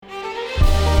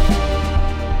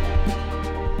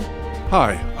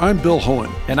Hi, I'm Bill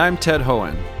Hohen. And I'm Ted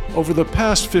Hohen. Over the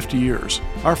past 50 years,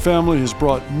 our family has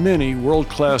brought many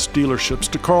world-class dealerships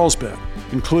to Carlsbad,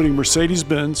 including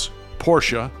Mercedes-Benz,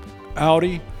 Porsche,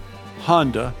 Audi,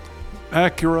 Honda,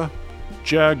 Acura,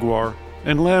 Jaguar,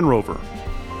 and Land Rover.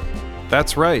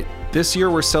 That's right. This year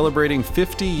we're celebrating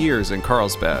 50 years in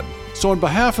Carlsbad. So on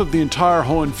behalf of the entire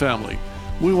Hohen family,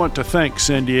 we want to thank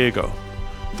San Diego.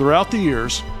 Throughout the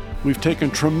years, we've taken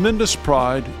tremendous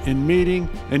pride in meeting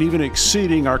and even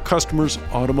exceeding our customers'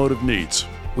 automotive needs.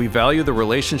 We value the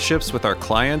relationships with our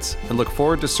clients and look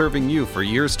forward to serving you for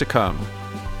years to come.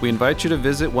 We invite you to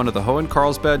visit one of the Hohen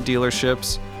Carlsbad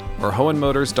dealerships or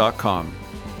hohenmotors.com.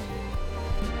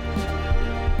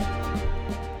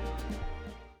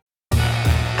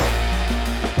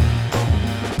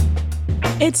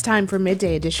 It's time for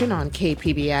Midday Edition on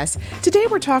KPBS. Today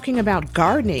we're talking about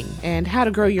gardening and how to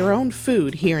grow your own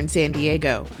food here in San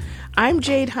Diego. I'm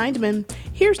Jade Hindman.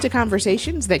 Here's to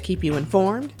conversations that keep you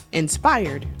informed,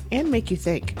 inspired, and make you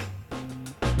think.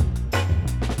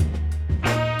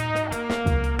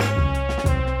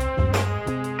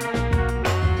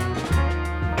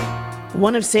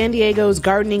 One of San Diego's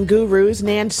gardening gurus,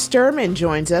 Nan Sturman,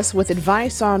 joins us with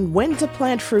advice on when to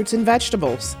plant fruits and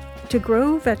vegetables. To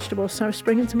grow vegetables,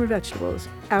 spring and summer vegetables,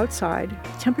 outside,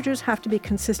 temperatures have to be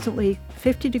consistently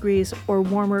 50 degrees or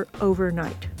warmer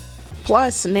overnight.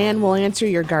 Plus, Nan will answer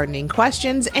your gardening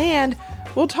questions, and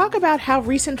we'll talk about how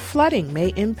recent flooding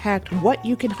may impact what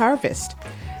you can harvest.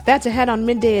 That's ahead on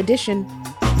Midday Edition.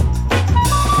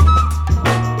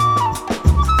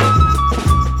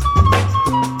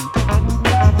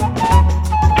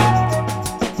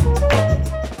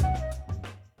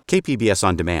 KPBS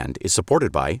On Demand is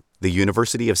supported by the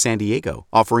University of San Diego,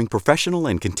 offering professional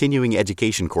and continuing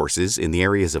education courses in the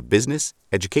areas of business,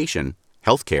 education,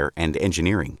 healthcare, and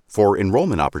engineering. For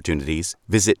enrollment opportunities,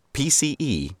 visit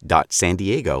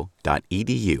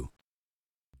pce.sandiego.edu.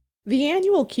 The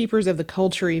annual Keepers of the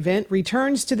Culture event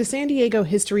returns to the San Diego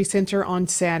History Center on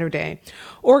Saturday.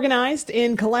 Organized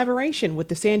in collaboration with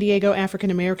the San Diego African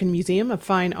American Museum of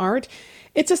Fine Art,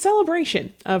 it's a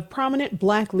celebration of prominent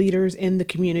Black leaders in the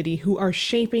community who are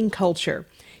shaping culture.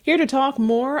 Here to talk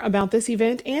more about this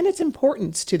event and its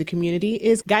importance to the community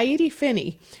is Gaidi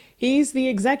Finney. He's the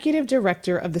executive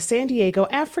director of the San Diego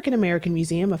African American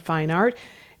Museum of Fine Art.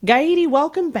 Gaidi,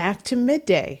 welcome back to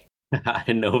Midday.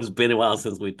 I know it's been a while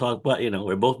since we talked, but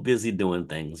we're both busy doing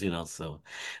things, so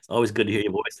it's always good to hear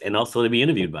your voice and also to be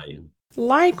interviewed by you.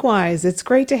 Likewise, it's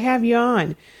great to have you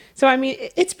on. So,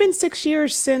 it's been 6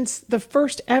 years since the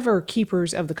first ever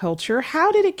Keepers of the Culture.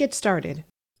 How did it get started?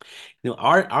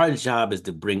 Our job is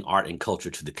to bring art and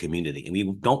culture to the community, and we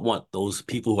don't want those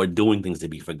people who are doing things to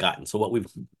be forgotten. So what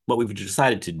we've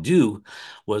decided to do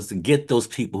was to get those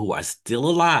people who are still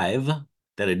alive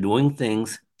that are doing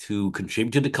things to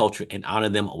contribute to the culture and honor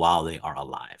them while they are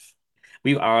alive.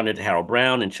 We've honored Harold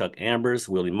Brown and Chuck Ambers,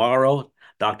 Willie Morrow,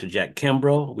 Dr. Jack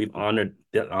Kimbrough. We've honored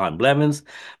Blevins,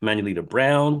 Manuelita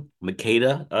Brown,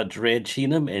 Makeda Dread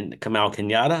Cheenum, and Kamal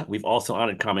Kenyatta. We've also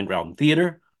honored Common Ground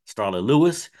Theater, Starla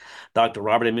Lewis, Dr.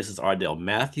 Robert and Mrs. Ardell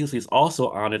Matthews. We've also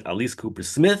honored Alice Cooper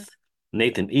Smith,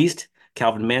 Nathan East,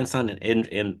 Calvin Manson,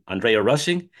 and Andrea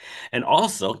Rushing, and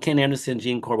also Ken Anderson,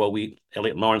 Gene Corbo,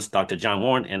 Elliot Lawrence, Dr. John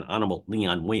Warren, and Honorable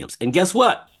Leon Williams. And guess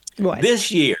what?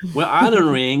 This year, we're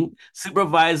honoring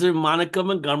Supervisor Monica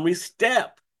Montgomery Stepp,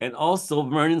 and also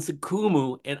Vernon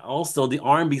Sukumu, and also the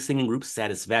R&B singing group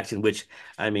Satisfaction, which,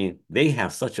 they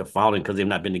have such a following because they've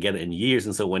not been together in years.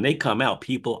 And so when they come out,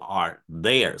 people are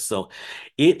there. So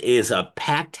it is a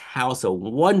packed house, a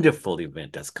wonderful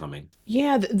event that's coming.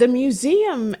 Yeah, the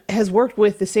museum has worked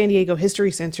with the San Diego History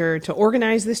Center to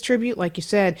organize this tribute, like you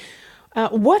said.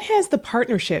 What has the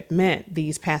partnership meant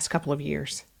these past couple of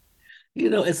years?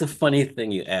 It's a funny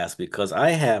thing you ask, because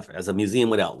I have, as a Museum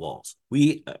Without Walls,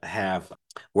 we have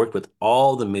worked with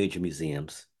all the major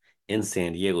museums in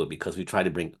San Diego because we try to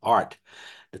bring art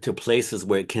to places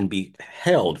where it can be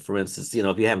held. For instance,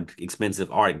 if you have expensive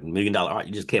art, $1 million art,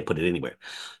 you just can't put it anywhere.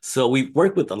 So we've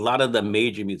worked with a lot of the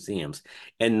major museums,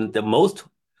 and the most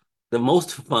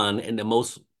fun and the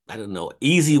most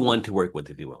easy one to work with,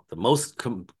 if you will. The most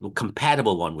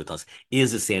compatible one with us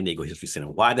is the San Diego History Center.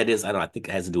 Why that is, I think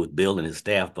it has to do with Bill and his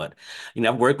staff, but,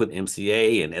 I've worked with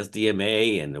MCA and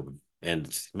SDMA and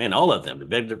all of them,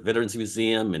 the Veterans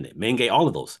Museum and Menge, all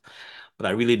of those. But I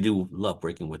really do love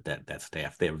working with that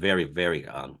staff. They're very, very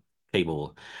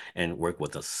capable and work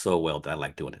with us so well that I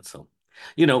like doing it. So,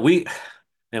 we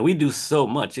do so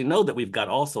much. That we've got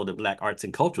also the Black Arts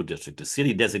and Cultural District. The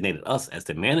city designated us as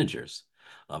the managers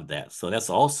of that. So that's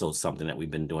also something that we've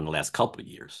been doing the last couple of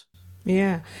years.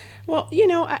 Yeah. Well,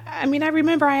 I mean, I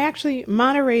remember I actually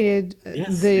moderated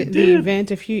Yes, the you the did.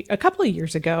 event a couple of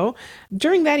years ago.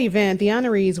 During that event, the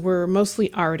honorees were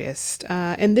mostly artists,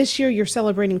 and this year you're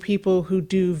celebrating people who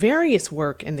do various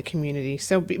work in the community.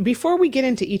 So, before we get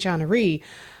into each honoree,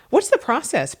 what's the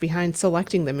process behind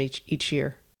selecting them each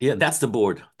year? Yeah, that's the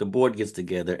board. The board gets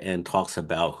together and talks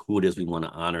about who it is we want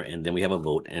to honor, and then we have a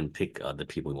vote and pick the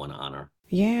people we want to honor.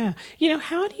 Yeah.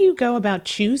 How do you go about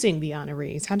choosing the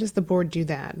honorees? How does the board do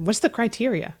that? What's the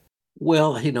criteria?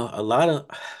 Well, a lot of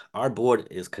our board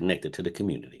is connected to the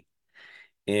community,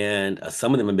 and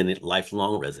some of them have been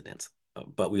lifelong residents.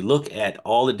 But we look at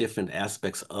all the different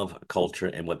aspects of culture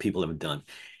and what people have done.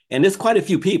 And there's quite a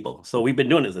few people. So we've been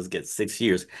doing this, let's get 6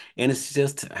 years. And it's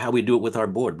just how we do it with our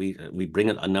board. We bring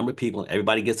a number of people,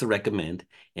 everybody gets to recommend,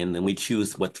 and then we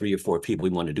choose what 3 or 4 people we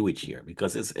want to do each year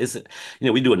because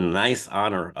we do a nice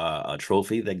honor a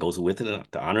trophy that goes with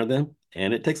it to honor them.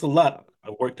 And it takes a lot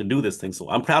of work to do this thing. So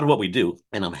I'm proud of what we do,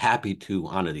 and I'm happy to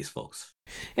honor these folks.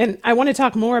 And I want to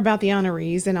talk more about the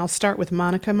honorees, and I'll start with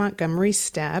Monica Montgomery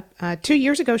Stepp. 2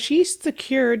 years ago, she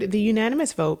secured the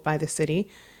unanimous vote by the city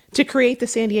to create the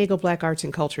San Diego Black Arts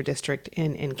and Culture District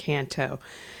in Encanto.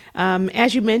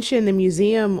 As you mentioned, the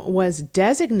museum was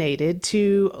designated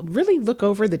to really look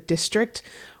over the district.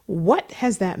 What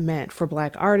has that meant for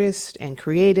Black artists and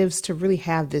creatives to really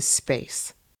have this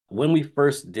space? When we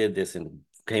first did this and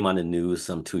came on the news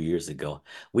some 2 years ago,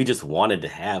 we just wanted to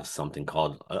have something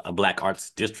called a Black Arts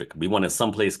District. We wanted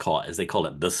someplace called, as they call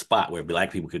it, the spot where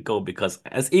Black people could go. Because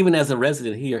even as a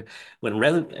resident here,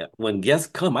 when guests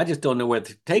come, I just don't know where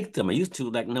to take them. I used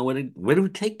to like know where do we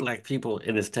take Black people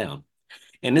in this town,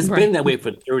 and it's been Right. that way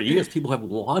for 30 years. People have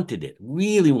wanted it,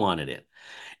 really wanted it.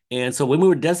 And so when we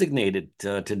were designated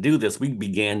to do this, we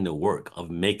began the work of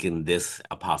making this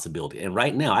a possibility. And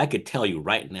right now, I could tell you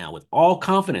right now with all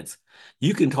confidence,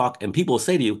 you can talk and people will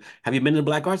say to you, have you been to the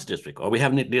Black Arts District? Or we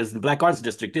haven't, there's the Black Arts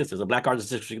District this, there's a Black Arts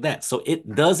District that. So it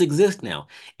does exist now.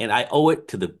 And I owe it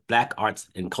to the Black Arts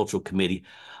and Cultural Committee,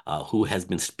 who has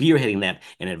been spearheading that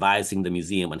and advising the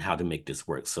museum on how to make this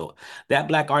work. So that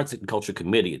Black Arts and Culture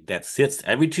Committee that sits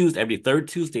every Tuesday, every third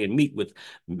Tuesday and meet with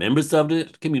members of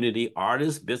the community,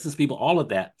 artists, business people, all of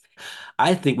that.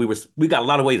 I think we got a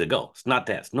lot of ways to go. It's not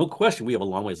that. It's no question we have a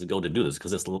long ways to go to do this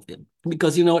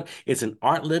because you know what? It's an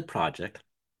art-led project,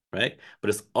 right? But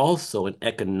it's also an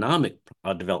economic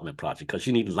development project because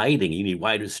you need lighting, you need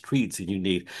wider streets, and you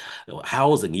need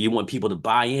housing. You want people to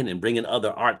buy in and bring in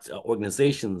other arts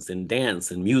organizations and dance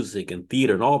and music and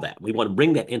theater and all that. We want to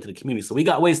bring that into the community. So we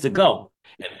got ways to go.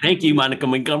 And thank you, Monica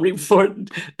Montgomery, for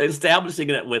establishing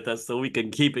that with us so we can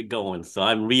keep it going. So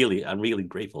I'm really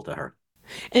grateful to her.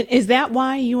 And is that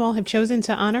why you all have chosen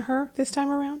to honor her this time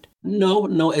around? No,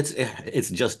 no, it's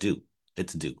just due.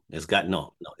 It's due. It's got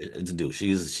no, it's due.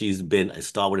 She's been a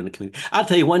stalwart in the community. I'll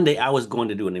tell you, one day I was going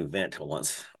to do an event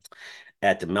once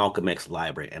at the Malcolm X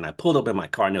Library, and I pulled up in my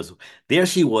car, and there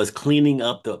she was cleaning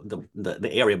up the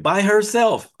area by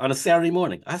herself on a Saturday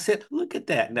morning. I said, "Look at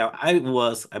that!" Now I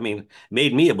mean,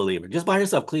 made me a believer just by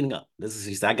herself cleaning up.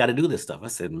 She said, "I got to do this stuff." I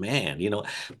said, "Man,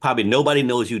 probably nobody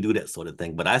knows you do that sort of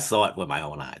thing, but I saw it with my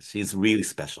own eyes. She's really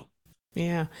special."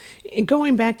 Yeah. And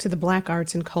going back to the Black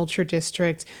Arts and Culture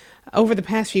District, over the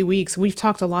past few weeks, we've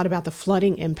talked a lot about the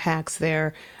flooding impacts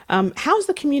there. How's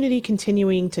the community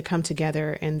continuing to come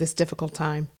together in this difficult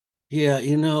time? Yeah,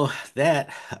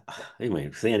 that I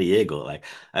mean San Diego, like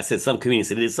I said, some communities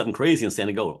said it did something crazy in San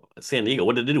Diego. San Diego,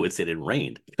 what did it do? It said it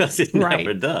rained because it never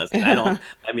Right. does. And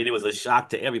I mean, it was a shock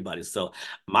to everybody. So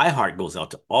my heart goes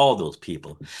out to all those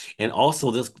people. And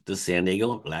also the San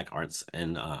Diego Black Arts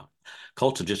and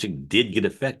Culture District did get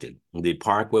affected. The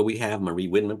park where we have Marie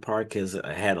Whitman Park has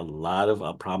had a lot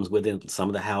of problems with it. Some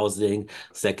of the housing,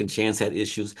 Second Chance had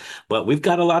issues, but we've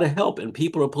got a lot of help and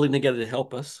people are pulling together to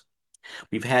help us.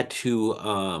 We've had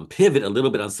to pivot a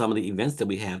little bit on some of the events that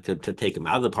we have to take them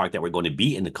out of the park that we're going to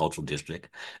be in the cultural district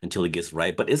until it gets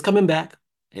right. But it's coming back.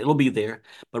 It'll be there.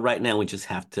 But right now, we just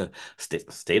have to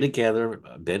stay together,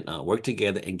 work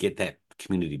together, and get that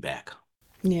community back.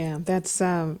 Yeah, that's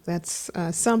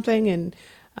something, and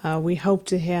we hope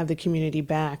to have the community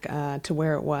back to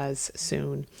where it was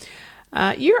soon.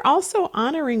 You're also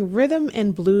honoring rhythm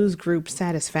and blues group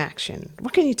Satisfaction.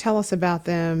 What can you tell us about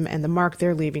them and the mark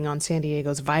they're leaving on San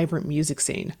Diego's vibrant music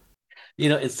scene?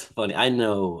 It's funny. I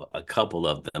know a couple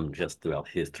of them just throughout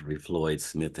history, Floyd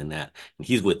Smith and that. And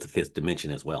he's with the Fifth Dimension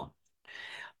as well.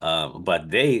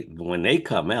 But when they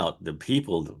come out, the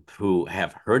people who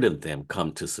have heard of them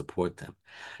come to support them.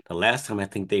 The last time I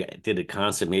think they did a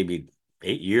concert, maybe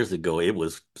 8 years ago, it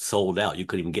was sold out. You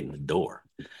couldn't even get in the door.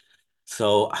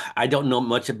 So I don't know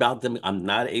much about them. I'm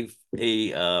not a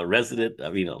a resident, I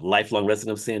mean, a lifelong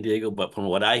resident of San Diego, but from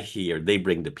what I hear, they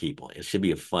bring the people. It should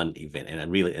be a fun event, and I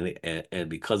really, and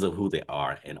because of who they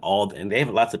are, and they have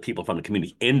lots of people from the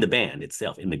community in the band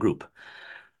itself, in the group.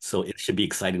 So it should be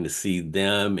exciting to see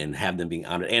them and have them being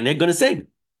honored, and they're going to sing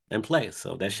and play.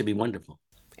 So that should be wonderful.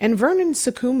 And Vernon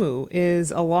Sukumu is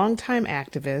a longtime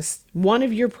activist, one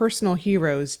of your personal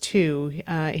heroes, too.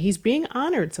 He's being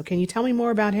honored. So, can you tell me more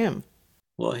about him?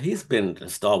 Well, he's been a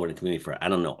stalwart in the community for, I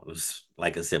don't know, it was,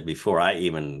 like I said, before I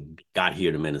even got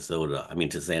here to Minnesota, I mean,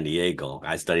 to San Diego.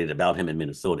 I studied about him in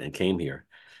Minnesota and came here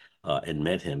and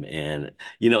met him. And,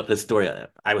 the story,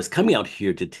 I was coming out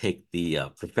here to take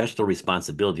the professional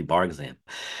responsibility bar exam.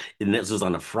 And this was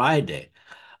on a Friday.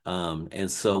 And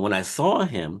so when I saw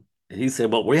him, he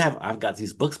said, well, I've got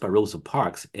these books by Rosa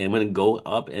Parks, and I'm going to go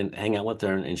up and hang out with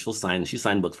her, and she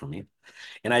signed books for me.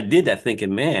 And I did that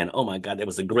thinking, man, oh my God, that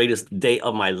was the greatest day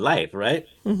of my life, right?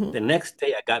 Hmm. The next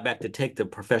day I got back to take the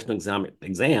professional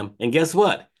exam, and guess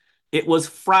what? It was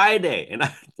Friday and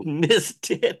I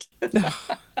missed it.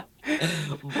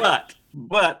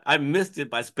 But I missed it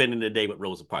by spending the day with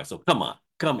Rosa Parks. So come on,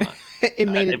 come on. It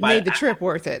made If made the trip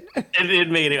worth it. it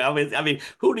made it. I mean,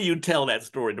 who do you tell that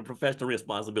story, the professional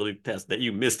responsibility test, that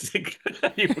you missed it?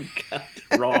 You got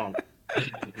it wrong.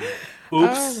 Oh,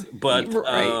 Oops. But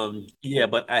right. yeah,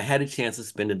 but I had a chance to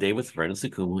spend a day with Vernon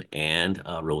Sukumu and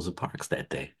Rosa Parks that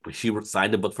day. She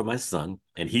signed a book for my son,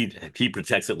 and he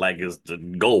protects it like it's the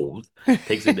gold,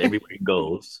 takes it everywhere he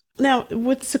goes. Now,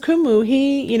 with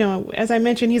Sukumu, as I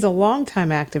mentioned, he's a longtime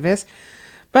activist.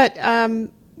 But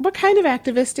what kind of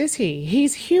activist is he?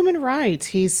 He's human rights.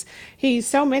 He's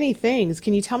so many things.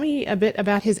 Can you tell me a bit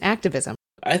about his activism?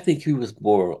 I think he was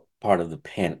more part of the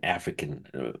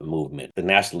Pan-African movement, the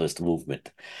nationalist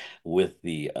movement, with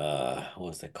the what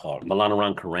was that called?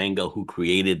 Malanaran Karanga, who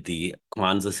created the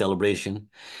Kwanzaa celebration,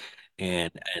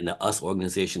 and the US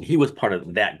organization. He was part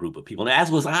of that group of people, and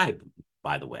as was I,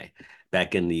 by the way,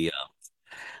 back in the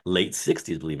late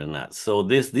 60s, believe it or not. So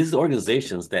these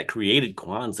organizations that created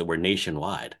Kwanzaa were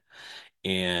nationwide.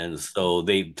 And so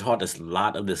they taught us a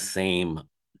lot of the same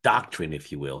doctrine,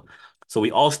 if you will. So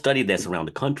we all studied this around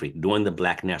the country during the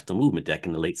Black National Movement back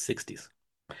in the late 60s.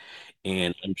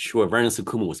 And I'm sure Vernon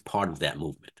Sukuma was part of that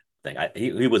movement.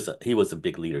 He was a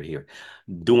big leader here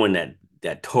during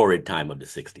that torrid time of the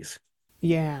 60s.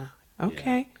 Yeah. Yeah.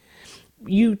 Okay.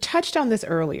 You touched on this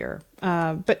earlier,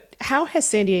 but how has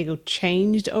San Diego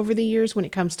changed over the years when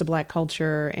it comes to Black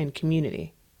culture and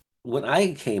community? When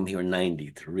I came here in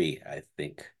 93, I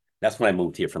think that's when I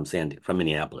moved here from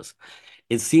Minneapolis.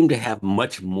 It seemed to have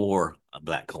much more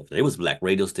Black culture. There was Black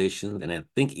radio stations, and I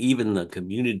think even the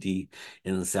community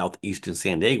in southeastern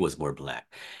San Diego was more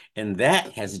Black. And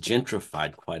that has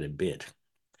gentrified quite a bit,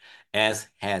 as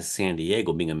has San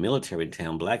Diego. Being a military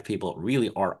town, Black people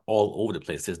really are all over the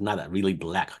place. There's not a really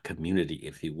Black community,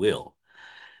 if you will,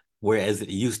 whereas it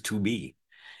used to be.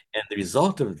 And the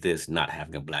result of this not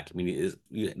having a Black community is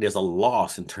there's a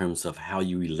loss in terms of how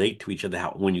you relate to each other,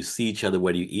 how when you see each other,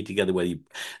 whether you eat together, whether you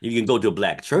can go to a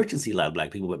Black church and see a lot of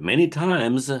Black people, but many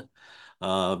times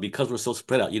because we're so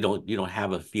spread out, you don't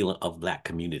have a feeling of Black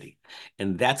community.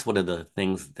 And that's one of the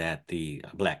things that the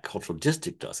Black Cultural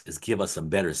District does, is give us a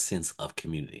better sense of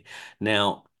community.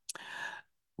 Now,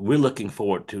 we're looking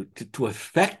forward to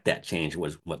affect that change,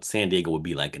 was what San Diego will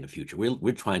be like in the future.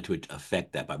 We're trying to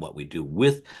affect that by what we do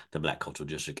with the Black Cultural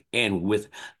District and with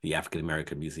the African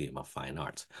American Museum of Fine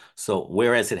Arts. So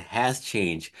whereas it has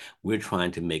changed, we're trying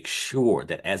to make sure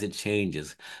that as it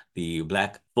changes, the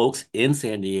Black folks in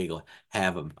San Diego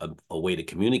have a way to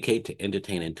communicate, to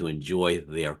entertain, and to enjoy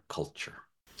their culture.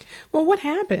 Well, what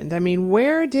happened? I mean,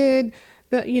 where did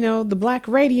the Black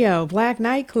radio, Black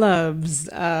nightclubs,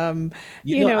 what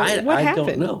I don't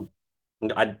happened? know.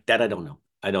 I don't know.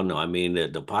 I don't know. I mean,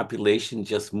 the population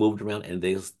just moved around, and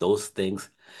those things,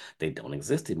 they don't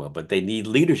exist anymore. But they need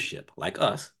leadership like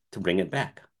us to bring it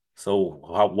back. So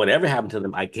whatever happened to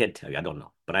them, I can't tell you. I don't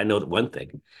know. But I know that one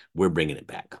thing: we're bringing it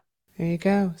back. There you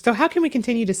go. So, how can we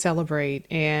continue to celebrate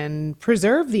and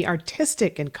preserve the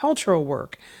artistic and cultural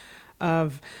work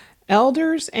of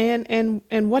elders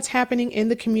and what's happening in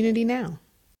the community now?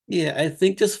 Yeah, I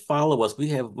think just follow us. We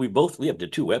have the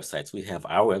two websites. We have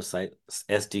our website,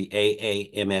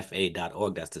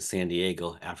 sdaamfa.org. That's the San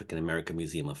Diego African American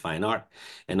Museum of Fine Art.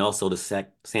 And also the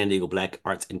San Diego Black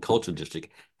Arts and Culture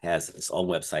District has its own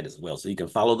website as well. So you can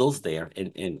follow those there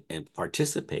and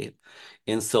participate.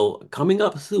 And so coming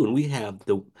up soon, we have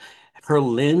Her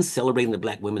Lens celebrating the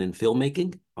Black women in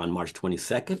filmmaking on March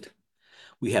 22nd.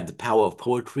 We have the Power of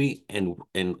Poetry and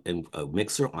a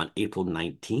mixer on April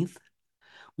 19th.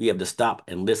 We have the Stop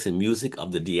and Listen Music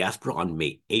of the Diaspora on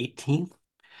May 18th.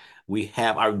 We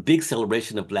have our big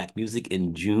celebration of Black music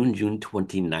in June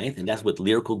 29th, and that's with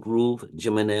Lyrical Groove,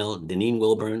 Jiminelle, Deneen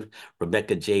Wilburn,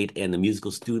 Rebecca Jade, and the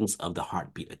musical students of the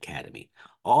Heartbeat Academy.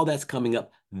 All that's coming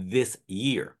up this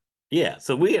year. Yeah,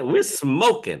 so we're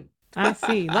smoking. I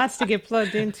see. Lots to get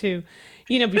plugged into.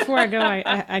 Before I go,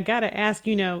 I got to ask,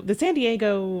 the San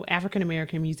Diego African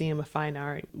American Museum of Fine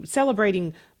Art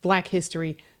celebrating Black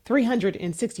history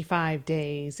 365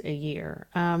 days a year.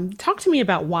 Talk to me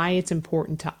about why it's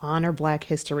important to honor Black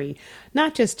history,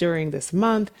 not just during this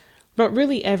month, but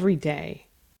really every day.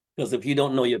 Because if you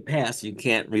don't know your past, you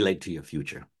can't relate to your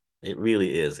future. It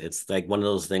really is. It's like one of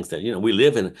those things that, we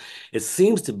live in. It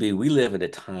seems to be we live in a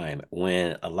time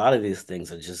when a lot of these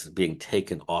things are just being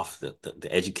taken off the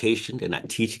education. They're not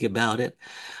teaching about it.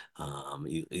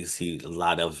 You see a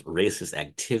lot of racist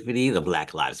activity. The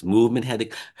Black Lives Movement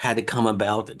had to come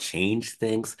about to change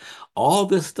things. All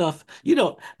this stuff,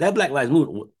 that Black Lives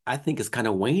Movement, I think is kind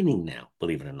of waning now,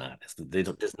 believe it or not.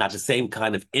 There's not the same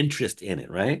kind of interest in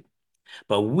it, right?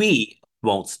 But we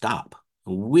won't stop.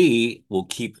 We will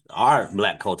keep our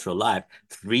Black culture alive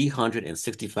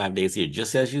 365 days a year,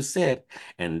 just as you said.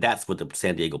 And that's what the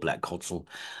San Diego Black Cultural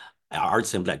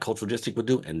Arts and Black Cultural District will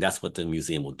do. And that's what the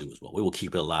museum will do as well. We will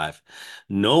keep it alive,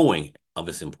 knowing of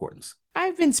its importance.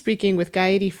 I've been speaking with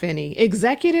Gaidi Finney,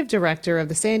 Executive Director of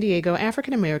the San Diego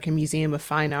African American Museum of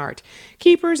Fine Art.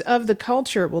 Keepers of the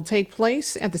Culture will take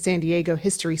place at the San Diego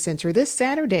History Center this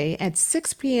Saturday at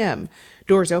 6 p.m.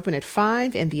 Doors open at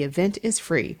 5 and the event is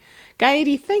free.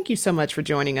 Gaidi, thank you so much for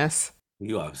joining us.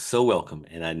 You are so welcome,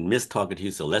 and I miss talking to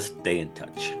you, so let's stay in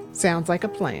touch. Sounds like a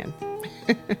plan.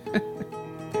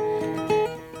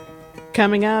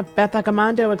 Coming up, Beth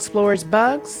Accomando explores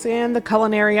bugs and the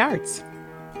culinary arts.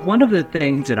 One of the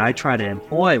things that I try to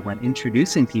employ when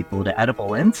introducing people to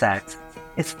edible insects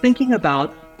is thinking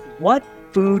about what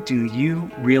food do you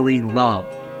really love?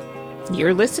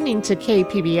 You're listening to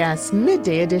KPBS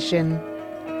Midday Edition.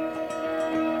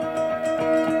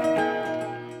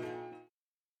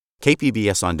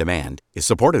 KPBS On Demand is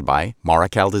supported by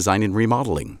Maracal Design and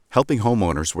Remodeling, helping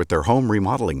homeowners with their home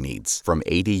remodeling needs. From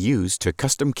ADUs to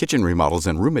custom kitchen remodels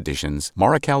and room additions,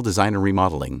 Maracal Design and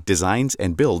Remodeling designs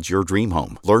and builds your dream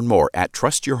home. Learn more at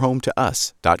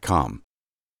trustyourhometous.com.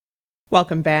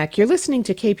 Welcome back. You're listening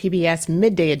to KPBS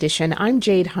Midday Edition. I'm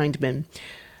Jade Hindman.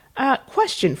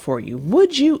 Question for you.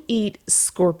 Would you eat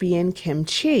scorpion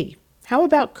kimchi? How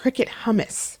about cricket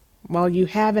hummus? Well, you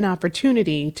have an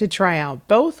opportunity to try out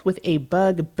both with a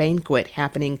bug banquet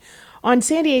happening on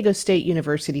San Diego State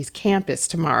University's campus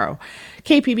tomorrow.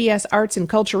 KPBS Arts and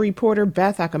Culture reporter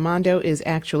Beth Accomando is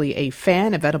actually a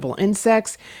fan of edible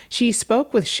insects. She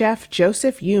spoke with chef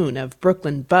Joseph Yoon of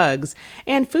Brooklyn Bugs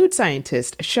and food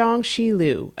scientist Shang-Shi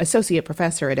Liu, associate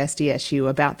professor at SDSU,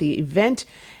 about the event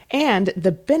and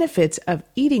the benefits of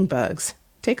eating bugs.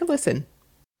 Take a listen.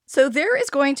 So there is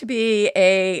going to be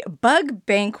a bug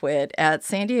banquet at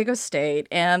San Diego State,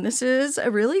 and this is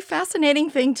a really fascinating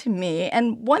thing to me.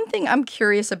 And one thing I'm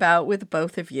curious about with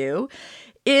both of you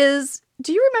is,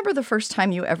 do you remember the first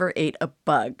time you ever ate a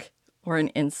bug or an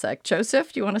insect?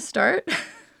 Joseph, do you want to start?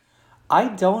 I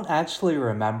don't actually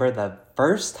remember the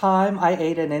first time I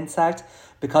ate an insect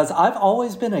because I've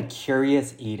always been a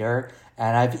curious eater,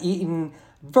 and I've eaten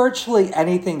virtually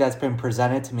anything that's been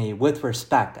presented to me with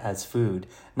respect as food.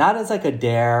 Not as like a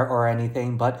dare or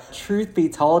anything, but truth be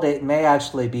told, it may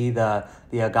actually be the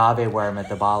agave worm at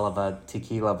the bottom of a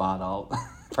tequila bottle,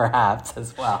 perhaps,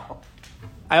 as well.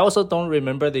 I also don't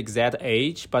remember the exact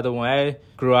age, but when I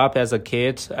grew up as a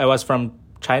kid, I was from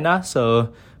China,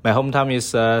 so my hometown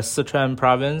is Sichuan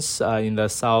province in the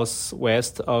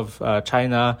southwest of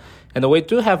China. And we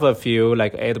do have a few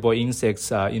like edible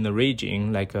insects in the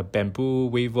region, like bamboo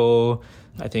weevil,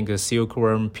 I think a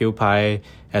silkworm pupae,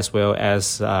 as well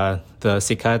as the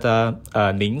cicada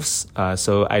nymphs.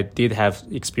 So I did have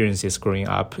experiences growing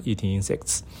up eating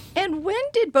insects. And when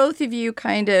did both of you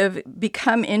kind of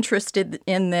become interested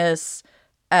in this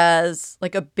as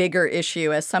like a bigger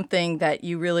issue, as something that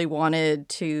you really wanted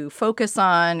to focus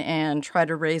on and try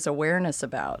to raise awareness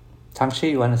about? Shang-Chi,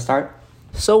 you want to start?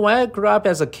 So when I grew up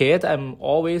as a kid, I'm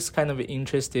always kind of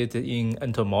interested in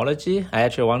entomology. I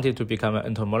actually wanted to become an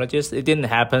entomologist. It didn't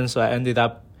happen, so I ended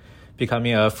up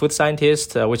becoming a food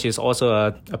scientist, which is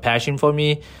also a passion for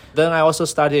me. Then I also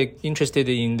started interested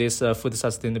in these food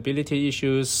sustainability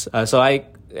issues. So I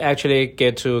actually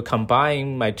get to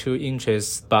combine my two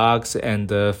interests, bugs and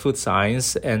food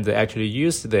science, and actually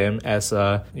use them as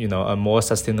a more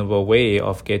sustainable way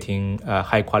of getting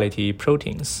high quality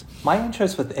proteins. My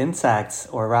interest with insects,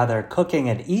 or rather cooking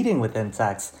and eating with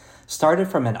insects, started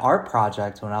from an art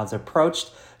project when I was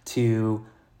approached to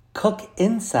cook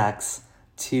insects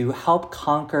to help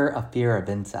conquer a fear of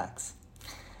insects.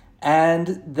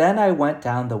 And then I went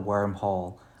down the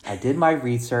wormhole. I did my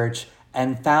research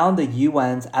and found the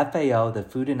UN's FAO, the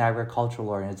Food and Agricultural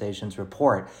Organization's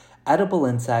report, Edible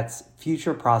Insects,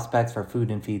 Future Prospects for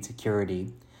Food and Feed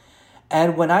Security.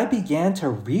 And when I began to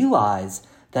realize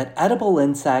that edible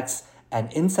insects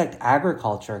and insect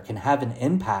agriculture can have an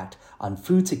impact on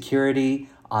food security,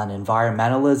 on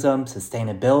environmentalism,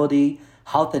 sustainability,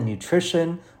 health and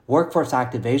nutrition, workforce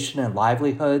activation and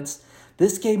livelihoods,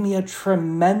 this gave me a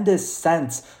tremendous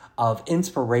sense of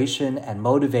inspiration and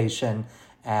motivation.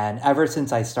 And ever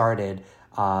since I started,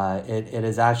 it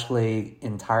has actually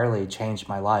entirely changed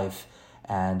my life.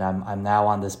 And I'm now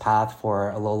on this path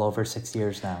for a little over 6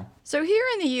 years now. So here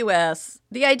in the U.S.,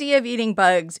 the idea of eating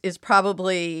bugs is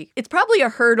probably a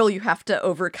hurdle you have to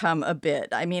overcome a bit.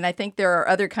 I mean, I think there are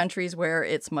other countries where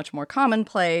it's much more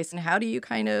commonplace. And how do you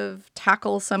kind of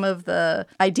tackle some of the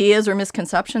ideas or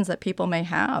misconceptions that people may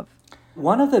have?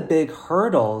 One of the big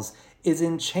hurdles is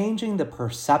in changing the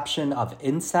perception of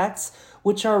insects,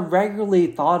 which are regularly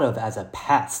thought of as a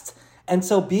pest. And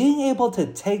so being able to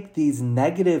take these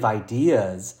negative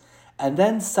ideas and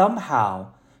then somehow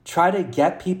try to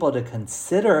get people to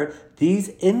consider these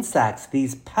insects,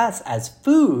 these pests, as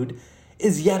food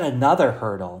is yet another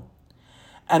hurdle.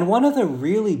 And one of the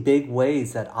really big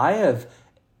ways that I have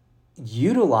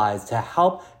utilized to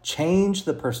help change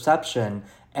the perception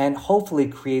and hopefully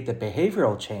create the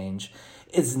behavioral change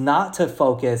is not to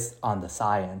focus on the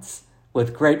science,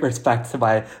 with great respect to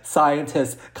my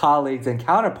scientist colleagues and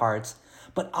counterparts,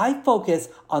 but I focus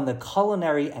on the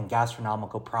culinary and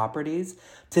gastronomical properties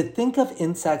to think of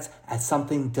insects as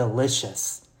something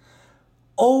delicious.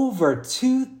 Over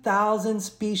 2,000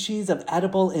 species of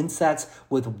edible insects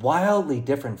with wildly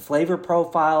different flavor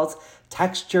profiles,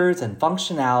 textures, and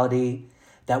functionality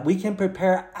that we can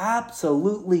prepare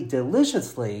absolutely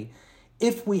deliciously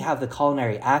if we have the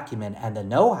culinary acumen and the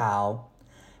know-how,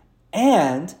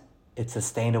 and it's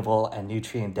sustainable and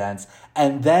nutrient-dense.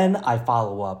 And then I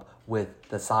follow up with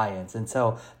the science. And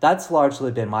so that's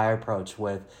largely been my approach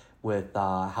with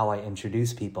how I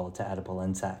introduce people to edible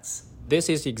insects. This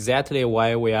is exactly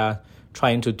why we are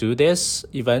trying to do this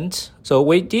event. So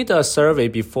we did a survey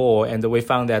before, and we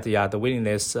found that the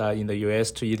willingness in the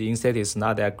US to eat insect is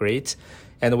not that great.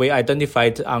 And we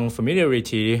identified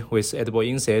unfamiliarity with edible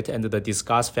insect and the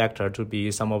disgust factor to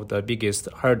be some of the biggest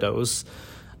hurdles.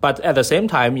 But at the same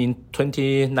time, in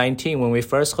 2019, when we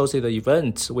first hosted the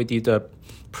event, we did a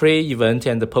pre-event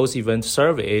and the post-event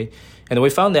survey. And we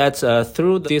found that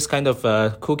through this kind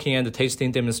of cooking and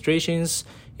tasting demonstrations,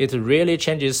 it really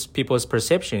changes people's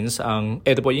perceptions on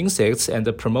edible insects and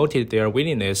promoted their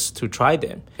willingness to try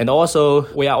them. And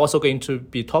also, we are also going to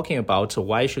be talking about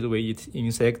why should we eat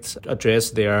insects,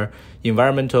 address their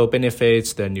environmental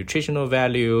benefits, their nutritional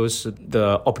values,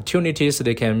 the opportunities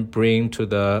they can bring to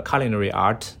the culinary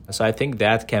art. So I think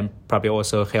that can probably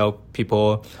also help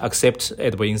people accept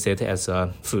edible insect as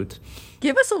a food.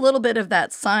 Give us a little bit of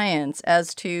that science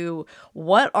as to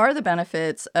what are the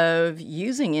benefits of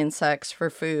using insects for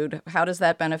food? How does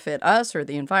that benefit us or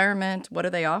the environment? What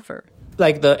do they offer?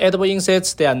 Like the edible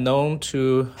insects, they are known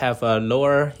to have a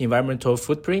lower environmental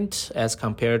footprint as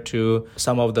compared to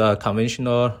some of the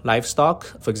conventional livestock.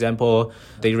 For example,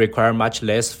 they require much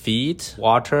less feed,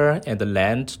 water, and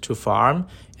land to farm.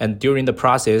 And during the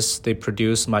process, they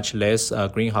produce much less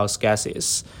greenhouse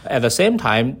gases. At the same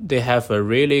time, they have a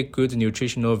really good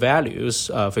nutritional values.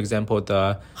 For example,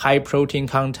 the high protein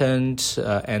content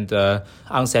and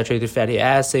unsaturated fatty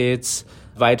acids,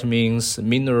 vitamins,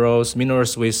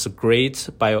 minerals with great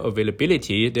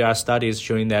bioavailability. There are studies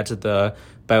showing that the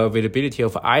bioavailability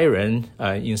of iron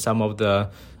in some of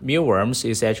the mealworms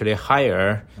is actually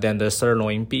higher than the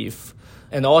sirloin beef.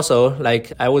 And also,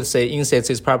 like I would say,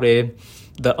 insects is probably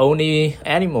the only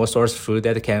animal source food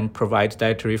that can provide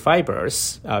dietary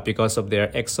fibers because of their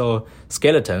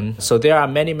exoskeleton. So there are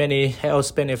many, many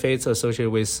health benefits associated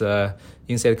with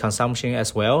insect consumption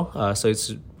as well. So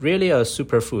it's really a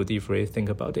superfood if we think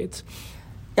about it.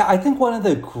 Yeah, I think one of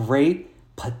the great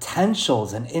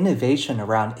potentials and innovation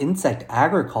around insect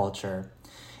agriculture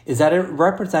is that it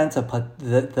represents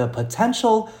the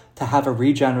potential to have a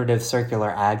regenerative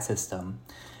circular ag system.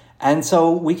 And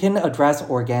so we can address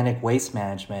organic waste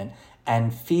management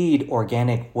and feed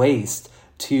organic waste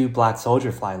to black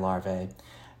soldier fly larvae,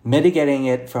 mitigating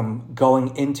it from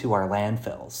going into our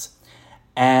landfills.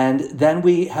 And then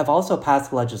we have also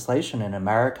passed legislation in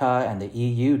America and the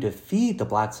EU to feed the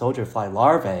black soldier fly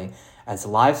larvae as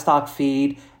livestock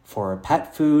feed for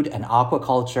pet food and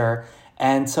aquaculture.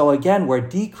 And so again, we're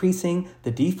decreasing the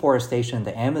deforestation in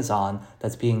the Amazon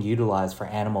that's being utilized for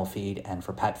animal feed and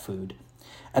for pet food.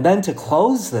 And then to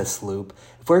close this loop,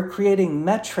 if we're creating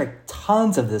metric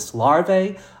tons of this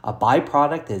larvae, a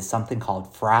byproduct is something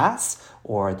called frass,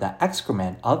 or the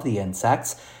excrement of the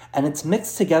insects, and it's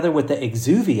mixed together with the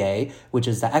exuviae, which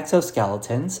is the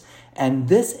exoskeletons, and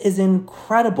this is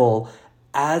incredible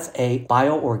as a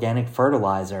bioorganic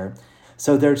fertilizer.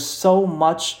 So there's so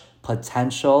much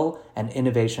potential and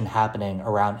innovation happening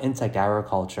around insect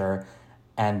agriculture,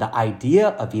 and the idea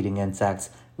of eating insects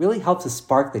really helps to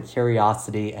spark the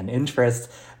curiosity and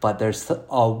interest, but there's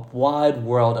a wide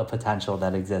world of potential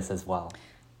that exists as well.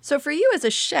 So for you as a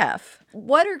chef,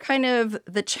 what are kind of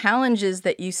the challenges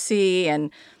that you see?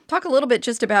 And talk a little bit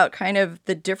just about kind of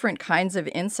the different kinds of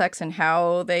insects and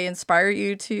how they inspire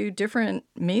you to different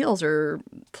meals or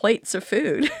plates of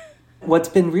food. What's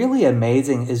been really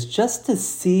amazing is just to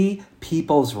see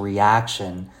people's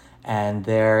reaction and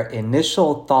their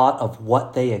initial thought of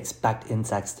what they expect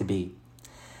insects to be.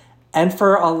 And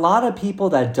for a lot of people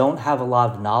that don't have a lot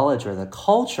of knowledge or the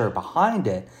culture behind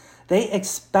it, they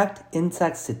expect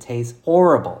insects to taste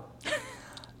horrible.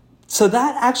 So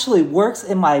that actually works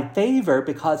in my favor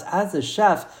because as a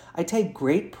chef, I take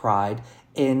great pride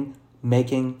in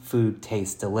making food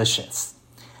taste delicious.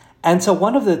 And so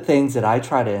one of the things that I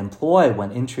try to employ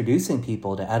when introducing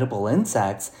people to edible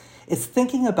insects is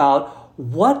thinking about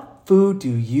what food do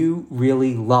you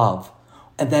really love?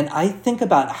 And then I think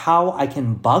about how I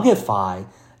can bugify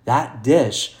that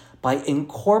dish by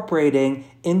incorporating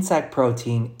insect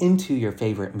protein into your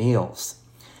favorite meals.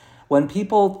 When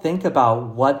people think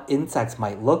about what insects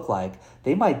might look like,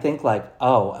 they might think like,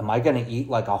 oh, am I going to eat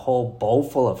like a whole bowl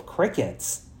full of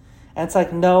crickets? And it's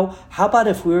like, no, how about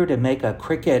if we were to make a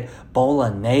cricket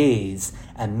bolognese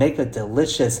and make a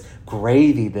delicious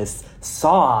gravy, this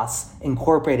sauce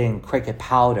incorporating cricket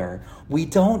powder? We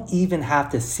don't even have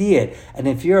to see it. And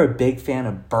if you're a big fan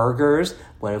of burgers,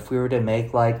 what if we were to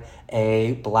make like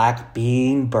a black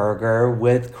bean burger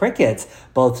with crickets,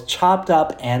 both chopped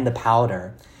up and the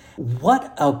powder?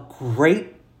 What a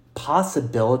great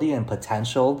possibility and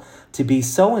potential to be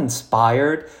so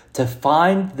inspired to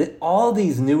find all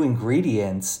these new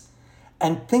ingredients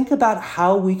and think about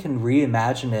how we can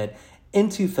reimagine it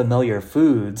into familiar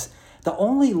foods. The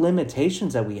only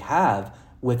limitations that we have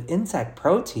with insect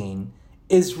protein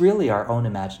is really our own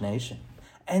imagination.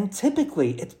 And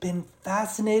typically, it's been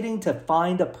fascinating to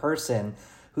find a person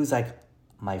who's like,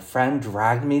 my friend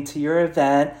dragged me to your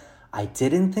event, I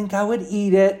didn't think I would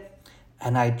eat it,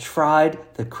 and I tried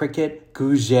the cricket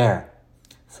gougere,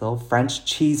 this little French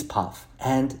cheese puff.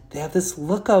 And they have this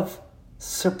look of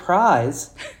surprise.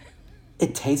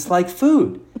 It tastes like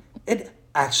food. It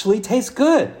actually tastes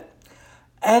good.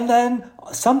 And then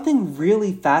something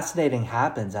really fascinating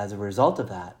happens as a result of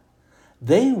that.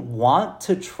 They want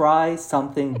to try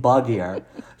something buggier.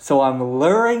 So I'm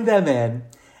luring them in.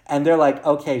 And they're like,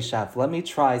 okay, chef, let me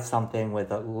try something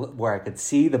where I could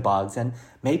see the bugs. And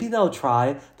maybe they'll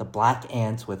try the black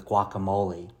ants with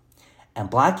guacamole. And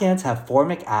black ants have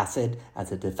formic acid as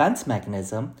a defense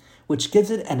mechanism, which gives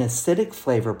it an acidic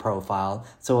flavor profile,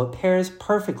 so it pairs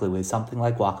perfectly with something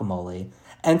like guacamole.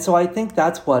 And so I think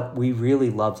that's what we really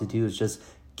love to do, is just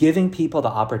giving people the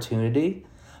opportunity,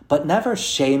 but never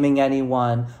shaming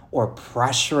anyone or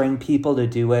pressuring people to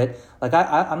do it. Like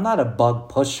I'm not a bug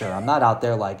pusher. I'm not out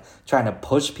there like trying to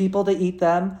push people to eat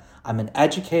them. I'm an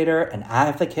educator, an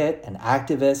advocate, an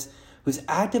activist who's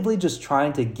actively just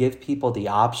trying to give people the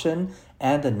option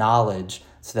and the knowledge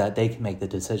so that they can make the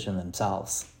decision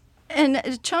themselves. And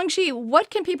Changxi,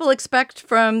 what can people expect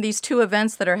from these two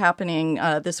events that are happening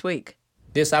this week?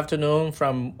 This afternoon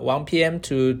from 1 p.m.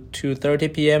 to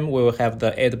 2:30 p.m., we will have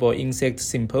the Edible Insect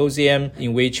Symposium,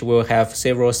 in which we'll have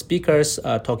several speakers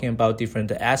talking about different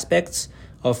aspects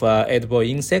of edible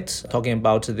insects, talking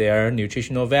about their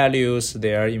nutritional values,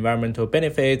 their environmental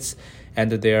benefits,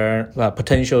 and their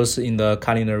potentials in the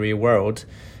culinary world.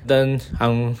 Then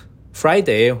on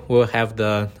Friday, we'll have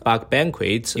the bug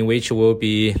banquet, in which we'll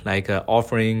be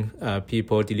offering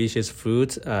people delicious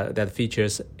food that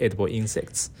features edible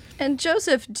insects. And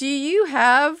Joseph, do you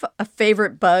have a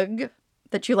favorite bug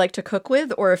that you like to cook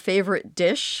with, or a favorite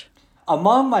dish?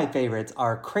 Among my favorites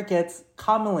are crickets,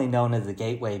 commonly known as the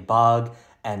gateway bug,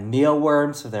 and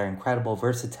mealworms for their incredible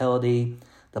versatility,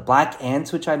 the black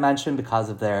ants, which I mentioned because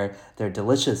of their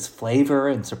delicious flavor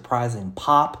and surprising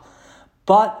pop.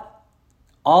 But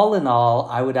all in all,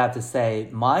 I would have to say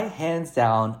my hands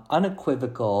down,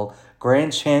 unequivocal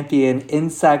grand champion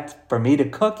insect for me to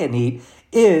cook and eat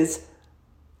is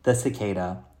the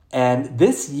cicada. And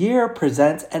this year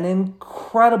presents an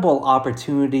incredible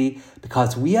opportunity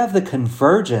because we have the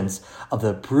convergence of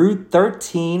the brood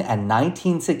 13 and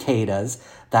 19 cicadas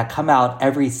that come out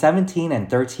every 17 and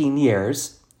 13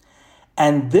 years.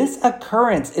 And this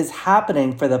occurrence is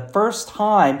happening for the first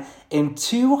time in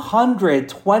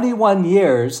 221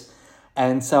 years.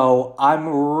 And so I'm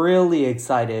really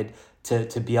excited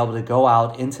to be able to go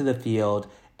out into the field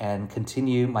and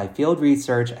continue my field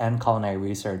research and culinary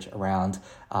research around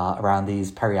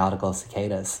these periodical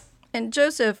cicadas. And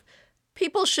Joseph,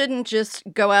 people shouldn't just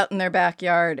go out in their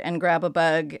backyard and grab a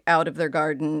bug out of their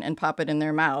garden and pop it in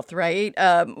their mouth, right?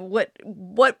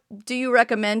 What do you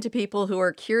recommend to people who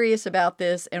are curious about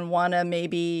this and want to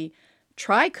maybe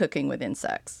try cooking with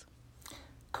insects?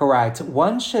 Correct.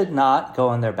 One should not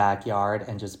go in their backyard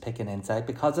and just pick an insect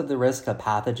because of the risk of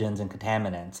pathogens and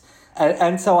contaminants.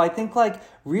 And so I think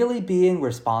really being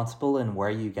responsible in where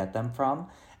you get them from.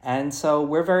 And so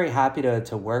we're very happy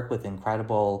to work with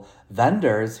incredible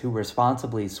vendors who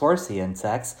responsibly source the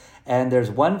insects. And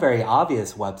there's one very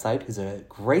obvious website who's a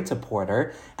great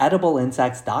supporter.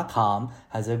 Edibleinsects.com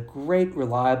has a great,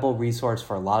 reliable resource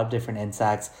for a lot of different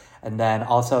insects. And then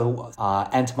also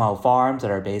Entamo Farms that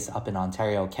are based up in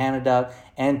Ontario, Canada,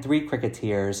 and Three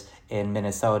Cricketers in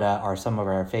Minnesota are some of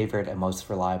our favorite and most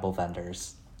reliable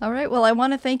vendors. All right. Well, I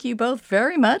want to thank you both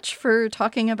very much for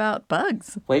talking about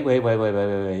bugs. Wait,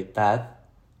 Beth.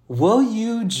 Will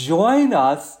you join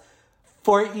us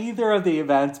for either of the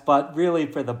events, but really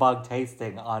for the bug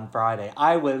tasting on Friday?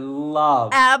 I would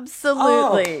love.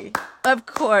 Absolutely. Oh. Of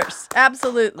course.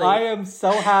 Absolutely. I am so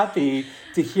happy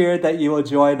to hear that you will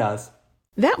join us.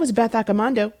 That was Beth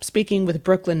Accomando speaking with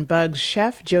Brooklyn Bugs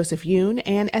chef Joseph Yoon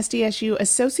and SDSU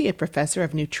Associate Professor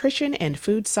of Nutrition and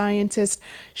Food Scientist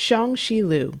Shang-Shi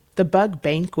Liu. The Bug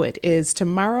Banquet is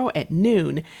tomorrow at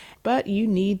noon, but you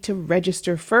need to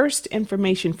register first.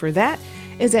 Information for that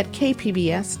is at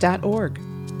kpbs.org.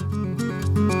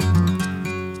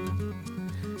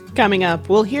 Coming up,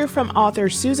 we'll hear from author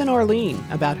Susan Orlean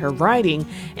about her writing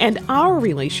and our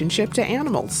relationship to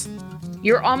animals.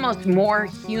 You're almost more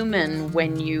human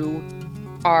when you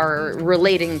are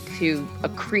relating to a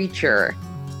creature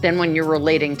than when you're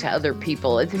relating to other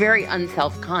people. It's very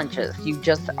unself-conscious. You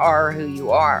just are who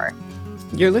you are.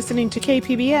 You're listening to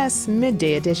KPBS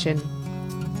Midday Edition.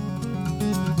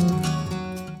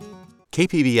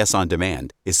 KPBS On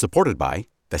Demand is supported by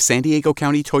the San Diego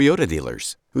County Toyota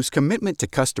dealers, whose commitment to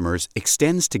customers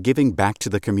extends to giving back to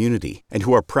the community and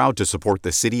who are proud to support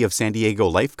the City of San Diego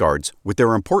lifeguards with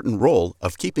their important role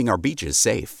of keeping our beaches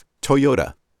safe.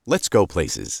 Toyota, let's go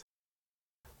places.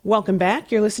 Welcome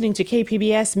back. You're listening to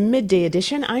KPBS Midday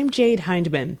Edition. I'm Jade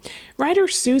Hindman. Writer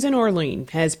Susan Orlean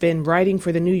has been writing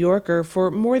for The New Yorker for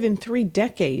more than 3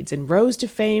 decades and rose to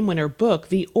fame when her book,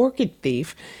 The Orchid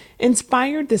Thief,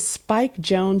 inspired the Spike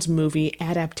Jonze movie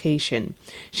adaptation.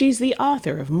 She's the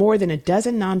author of more than a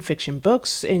dozen nonfiction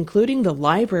books, including the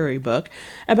library book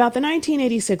about the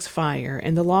 1986 fire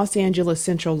in the Los Angeles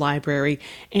Central Library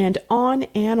and On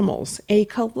Animals, a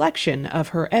collection of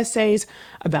her essays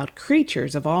about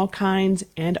creatures of all kinds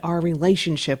and our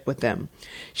relationship with them.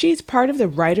 She's part of the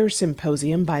Writers'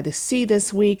 Symposium by the Sea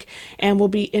this week and will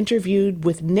be interviewed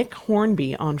with Nick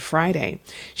Hornby on Friday.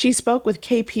 She spoke with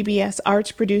KPBS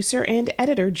arts producer and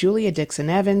editor Julia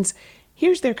Dixon-Evans.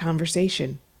 Here's their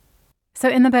conversation. So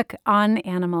in the book On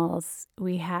Animals,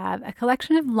 we have a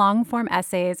collection of long-form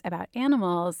essays about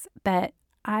animals, but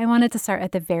I wanted to start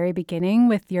at the very beginning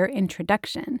with your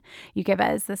introduction. You give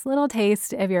us this little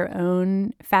taste of your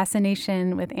own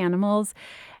fascination with animals,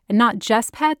 and not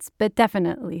just pets, but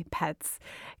definitely pets.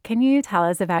 Can you tell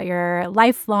us about your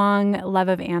lifelong love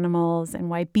of animals and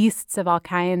why beasts of all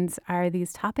kinds are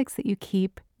these topics that you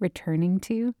keep returning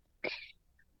to?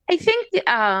 I think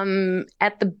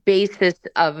at the basis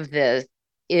of this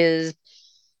is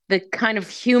the kind of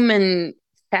human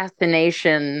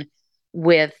fascination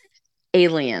with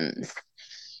aliens.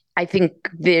 I think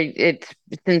it's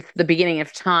since the beginning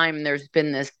of time, there's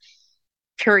been this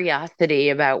curiosity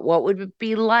about what would it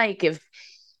be like if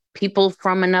people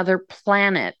from another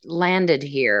planet landed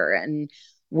here, and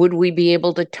would we be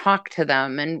able to talk to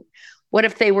them? And what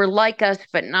if they were like us,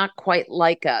 but not quite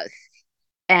like us?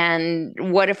 And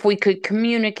what if we could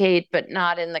communicate, but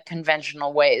not in the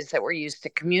conventional ways that we're used to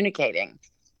communicating?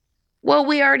 Well,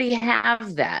 we already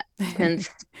have that since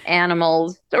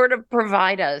animals sort of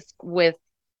provide us with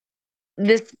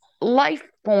this life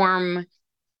form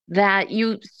that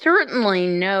you certainly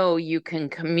know you can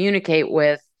communicate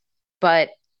with,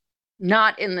 but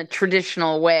not in the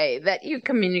traditional way that you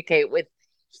communicate with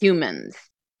humans.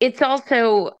 It's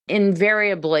also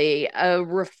invariably a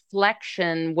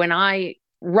reflection when I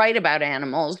write about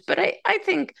animals, but I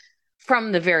think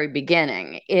from the very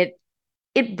beginning,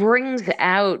 it brings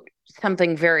out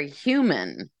something very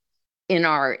human in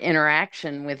our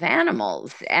interaction with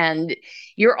animals. And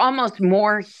you're almost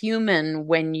more human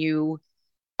when you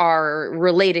are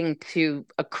relating to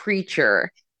a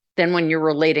creature than when you're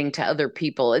relating to other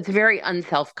people. It's very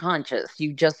unself-conscious.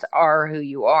 You just are who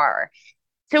you are.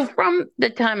 So from the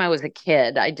time I was a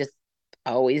kid, I just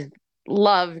always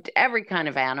loved every kind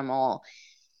of animal,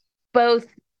 both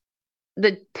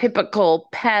the typical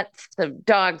pets of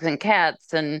dogs and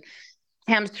cats and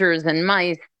hamsters and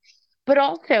mice, but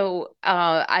also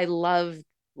I loved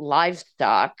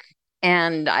livestock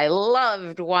and I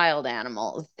loved wild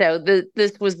animals. So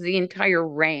this was the entire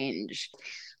range.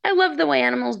 I love the way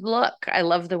animals look. I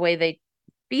love the way they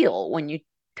feel when you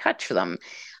touch them.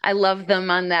 I love them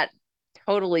on that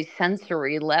totally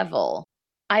sensory level.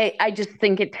 I just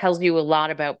think it tells you a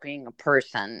lot about being a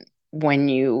person when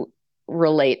you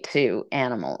relate to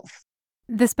animals.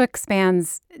 This book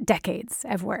spans decades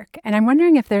of work, and I'm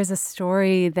wondering if there's a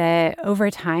story that over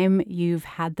time you've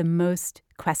had the most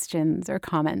questions or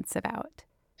comments about.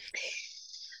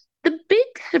 The big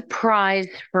surprise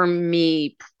for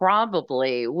me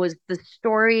probably was the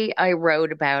story I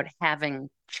wrote about having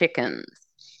chickens.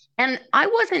 And I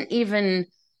wasn't even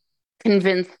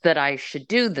convinced that I should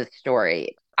do the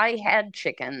story. I had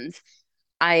chickens.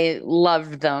 I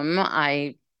loved them.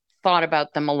 I thought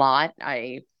about them a lot.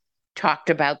 I talked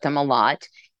about them a lot,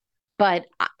 but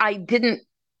I didn't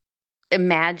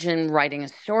imagine writing a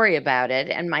story about it.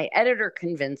 And my editor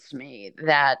convinced me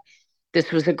that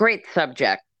this was a great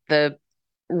subject, the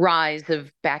rise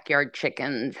of backyard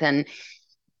chickens and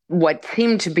what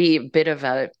seemed to be a bit of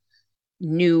a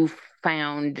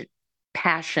newfound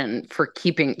passion for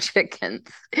keeping chickens,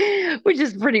 which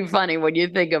is pretty funny when you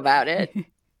think about it.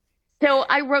 So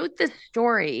I wrote this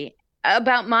story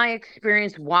about my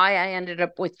experience, why I ended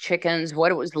up with chickens,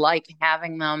 what it was like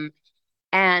having them.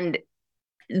 And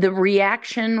the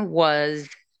reaction was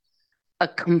a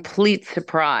complete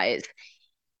surprise.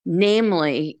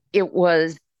 Namely, it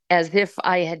was as if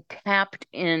I had tapped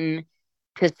in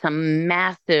to some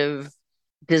massive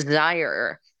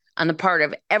desire on the part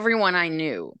of everyone I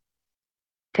knew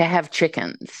to have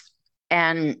chickens.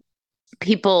 And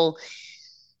people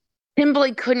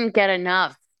simply couldn't get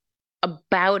enough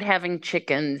about having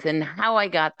chickens and how I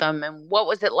got them and what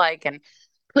was it like and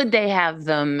could they have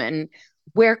them and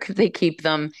where could they keep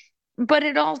them. But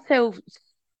it also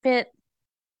fit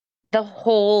the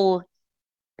whole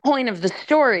point of the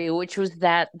story, which was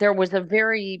that there was a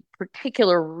very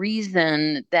particular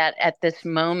reason that at this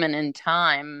moment in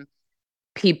time,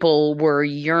 people were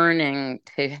yearning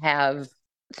to have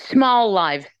small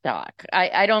livestock.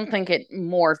 I don't think it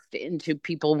morphed into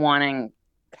people wanting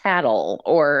cattle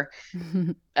or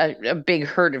a big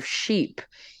herd of sheep.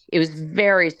 It was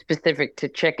very specific to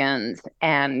chickens,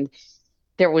 and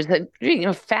there was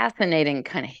a fascinating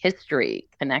kind of history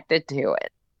connected to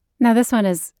it. Now, this one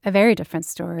is a very different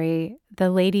story, The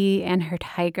Lady and Her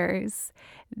Tigers.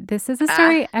 This is a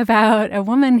story about a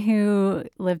woman who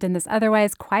lived in this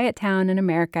otherwise quiet town in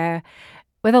America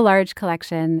with a large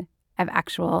collection of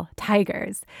actual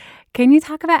tigers. Can you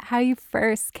talk about how you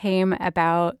first came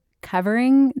about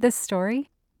covering this story?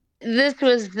 This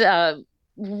was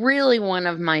really one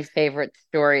of my favorite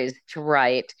stories to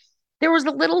write. There was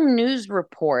a little news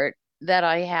report that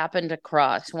I happened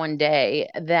across one day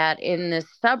that in this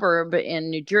suburb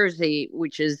in New Jersey,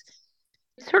 which is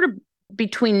sort of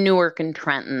between Newark and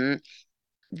Trenton,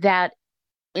 that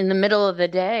in the middle of the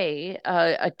day,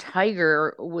 a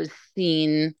tiger was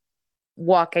seen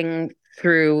walking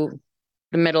through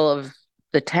the middle of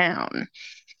the town.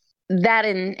 That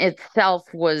in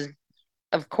itself was,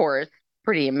 of course,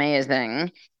 pretty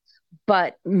amazing,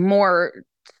 but more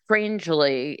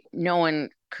strangely, no one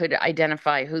could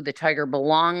identify who the tiger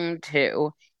belonged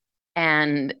to.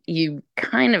 And you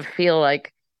kind of feel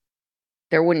like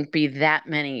there wouldn't be that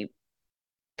many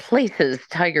places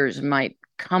tigers might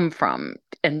come from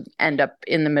and end up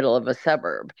in the middle of a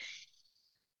suburb.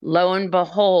 Lo and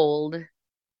behold,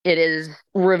 it is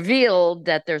revealed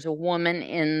that there's a woman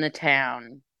in the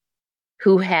town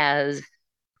who has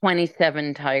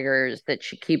 27 tigers that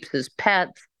she keeps as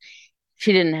pets.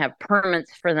 She didn't have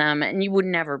permits for them, and you would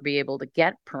never be able to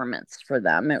get permits for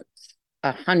them. It's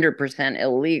 100%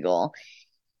 illegal.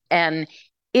 And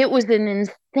it was an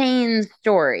insane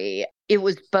story. It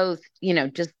was both,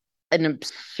 just an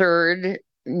absurd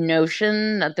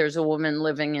notion that there's a woman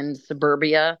living in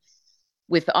suburbia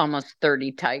with almost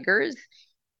 30 tigers.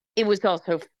 It was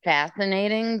also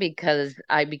fascinating because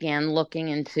I began looking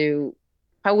into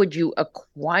how would you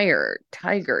acquire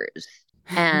tigers?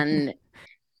 And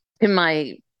to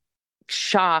my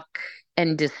shock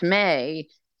and dismay,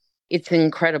 it's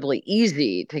incredibly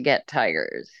easy to get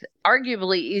tigers.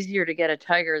 Arguably easier to get a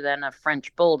tiger than a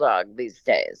French bulldog these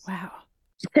days. Wow.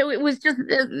 So it was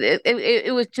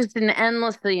just an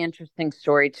endlessly interesting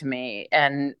story to me,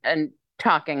 and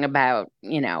talking about,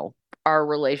 our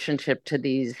relationship to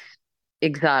these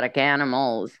exotic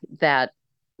animals that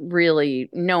really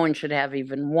no one should have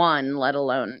even one, let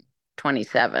alone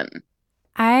 27.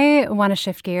 I want to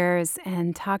shift gears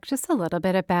and talk just a little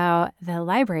bit about the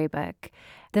library book.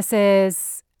 This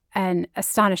is an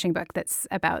astonishing book that's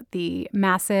about the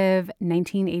massive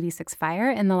 1986 fire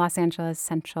in the Los Angeles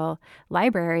Central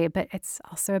Library, but it's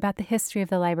also about the history of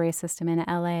the library system in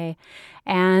LA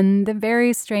and the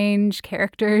very strange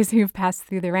characters who've passed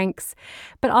through the ranks,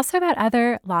 but also about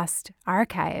other lost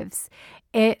archives.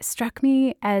 It struck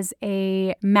me as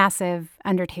a massive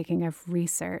undertaking of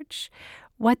research.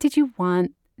 What did you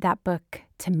want that book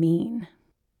to mean?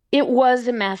 It was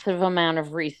a massive amount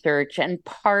of research, and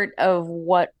part of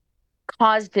what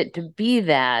caused it to be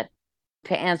that,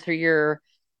 to answer your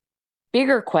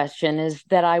bigger question, is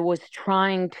that I was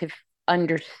trying to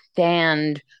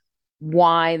understand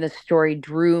why the story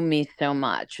drew me so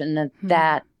much, and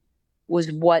that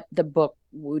was what the book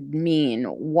would mean.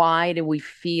 Why do we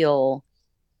feel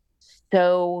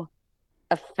so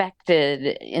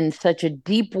affected in such a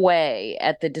deep way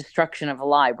at the destruction of a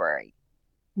library,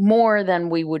 more than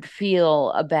we would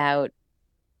feel about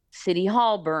City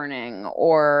Hall burning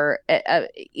or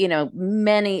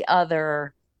many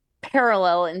other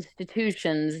parallel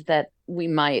institutions that we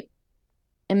might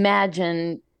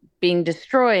imagine being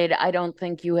destroyed? I don't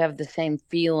think you have the same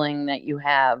feeling that you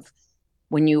have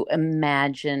when you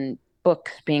imagine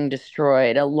books being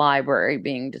destroyed, a library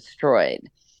being destroyed.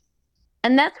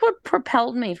 And that's what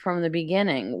propelled me from the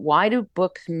beginning. Why do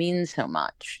books mean so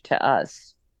much to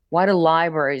us? Why do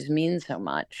libraries mean so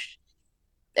much?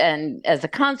 And as a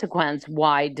consequence,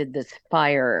 why did this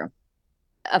fire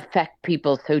affect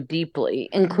people so deeply,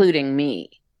 including me?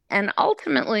 And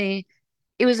ultimately,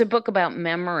 it was a book about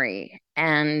memory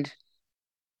and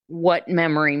what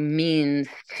memory means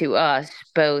to us,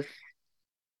 both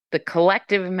the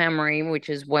collective memory, which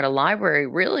is what a library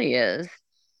really is,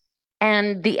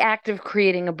 and the act of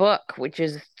creating a book, which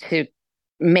is to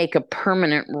make a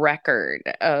permanent record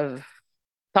of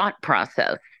thought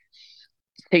process.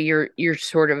 So you're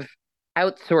sort of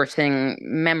outsourcing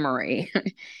memory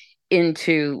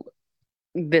into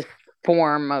this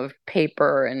form of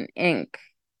paper and ink.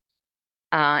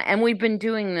 And we've been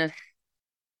doing this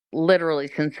literally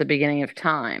since the beginning of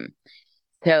time.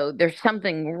 So there's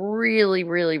something really,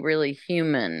 really, really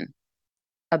human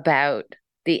about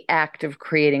the act of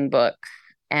creating books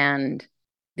and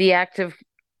the act of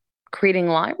creating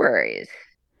libraries.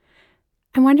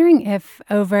 I'm wondering if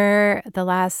over the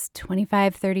last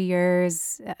 25, 30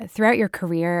 years, throughout your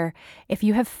career, if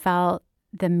you have felt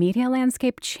the media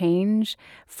landscape change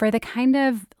for the kind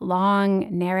of long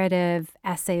narrative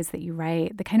essays that you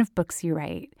write, the kind of books you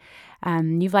write.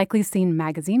 You've likely seen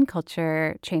magazine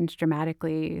culture change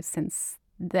dramatically since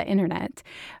the internet.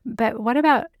 But what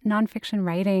about nonfiction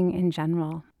writing in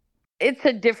general? It's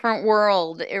a different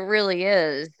world. It really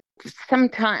is.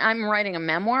 Sometimes I'm writing a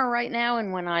memoir right now,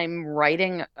 and when I'm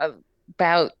writing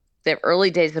about the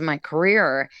early days of my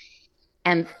career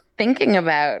and thinking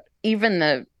about even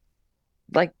the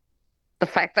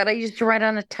fact that I used to write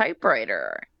on a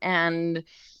typewriter, and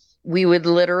we would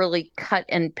literally cut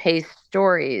and paste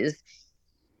stories,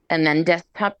 and then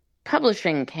desktop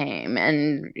publishing came,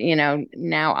 and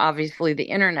now obviously the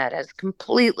internet has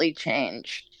completely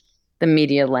changed the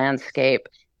media landscape.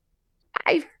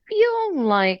 I feel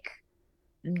like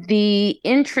the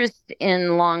interest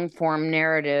in long form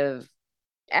narrative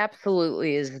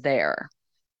absolutely is there.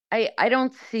 I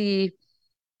don't see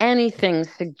anything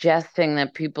suggesting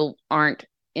that people aren't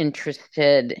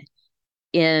interested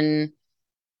in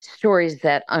stories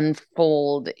that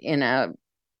unfold in a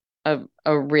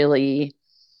really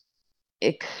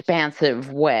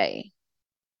expansive way.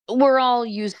 We're all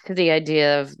used to the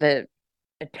idea of the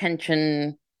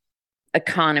attention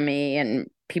economy and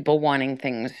people wanting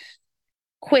things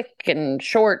quick and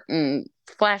short and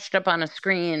flashed up on a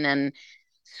screen and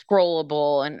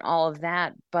scrollable and all of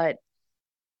that. But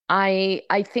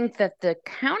I think that the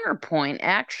counterpoint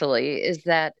actually is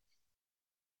that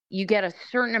you get a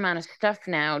certain amount of stuff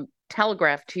now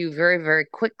telegraphed to you very, very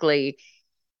quickly.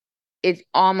 It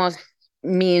almost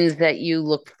means that you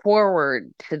look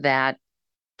forward to that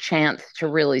chance to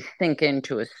really sink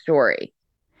into a story.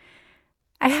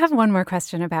 I have one more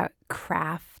question about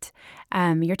craft.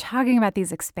 You're talking about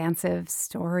these expansive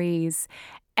stories,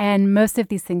 and most of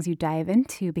these things you dive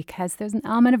into because there's an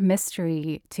element of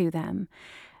mystery to them.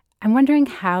 I'm wondering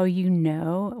how you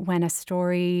know when a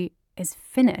story is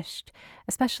finished,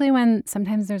 especially when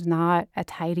sometimes there's not a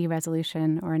tidy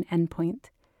resolution or an endpoint.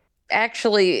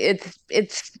 Actually,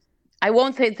 it's I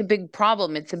won't say it's a big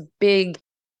problem. It's a big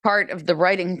part of the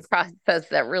writing process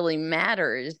that really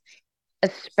matters,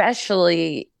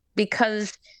 especially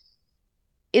because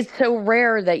it's so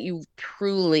rare that you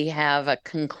truly have a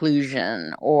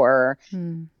conclusion or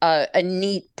a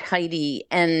neat, tidy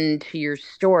end to your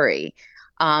story.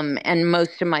 And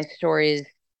most of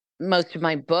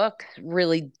my books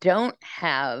really don't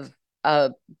have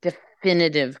a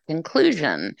definitive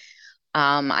conclusion.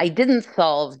 I didn't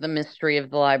solve the mystery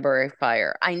of the library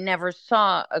fire. I never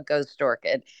saw a ghost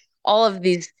orchid. All of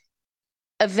these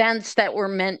events that were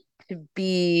meant to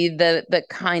be the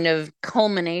kind of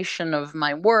culmination of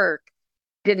my work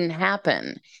didn't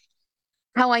happen.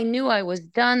 How I knew I was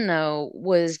done, though,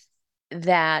 was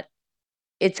that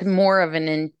it's more of an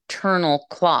internal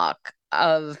clock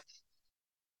of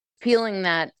feeling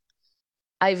that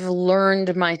I've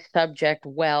learned my subject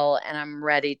well and I'm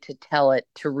ready to tell it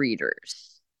to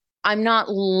readers. I'm not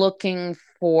looking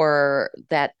for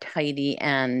that tidy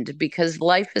end because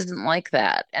life isn't like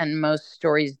that. And most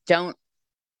stories don't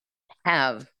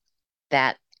have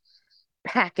that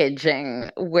packaging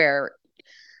where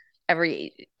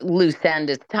every loose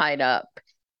end is tied up.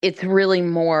 It's really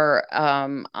more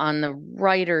on the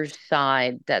writer's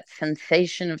side, that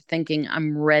sensation of thinking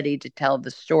I'm ready to tell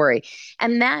the story.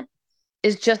 And that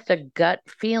is just a gut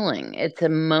feeling. It's a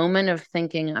moment of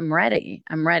thinking I'm ready.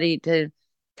 I'm ready to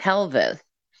tell this.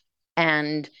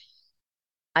 And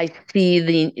I see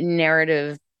the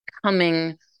narrative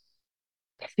coming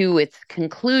to its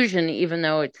conclusion, even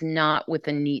though it's not with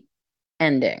a neat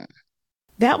ending.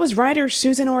 That was writer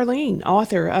Susan Orlean,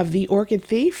 author of The Orchid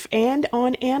Thief and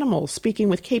On Animals, speaking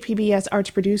with KPBS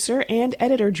arts producer and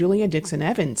editor Julia Dixon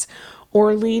Evans.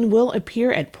 Orlean will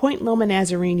appear at Point Loma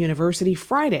Nazarene University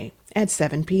Friday at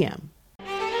 7 p.m.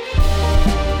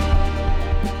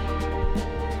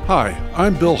 Hi,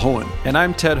 I'm Bill Hohen. And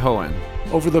I'm Ted Hohen.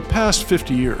 Over the past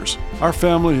 50 years, our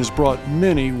family has brought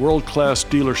many world-class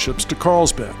dealerships to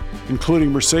Carlsbad,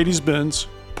 including Mercedes-Benz,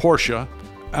 Porsche,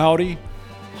 Audi,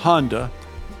 Honda,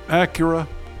 Acura,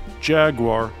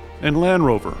 Jaguar, and Land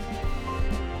Rover.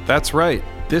 That's right.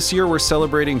 This year we're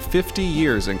celebrating 50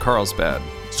 years in Carlsbad.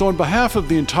 So on behalf of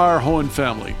the entire Hohen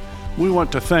family, we want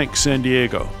to thank San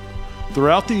Diego.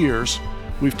 Throughout the years,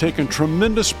 we've taken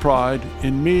tremendous pride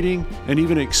in meeting and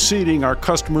even exceeding our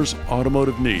customers'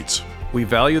 automotive needs. We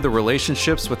value the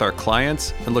relationships with our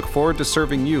clients and look forward to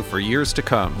serving you for years to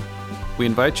come. We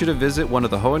invite you to visit one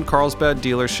of the Hohen Carlsbad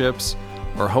dealerships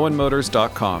or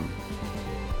hohenmotors.com.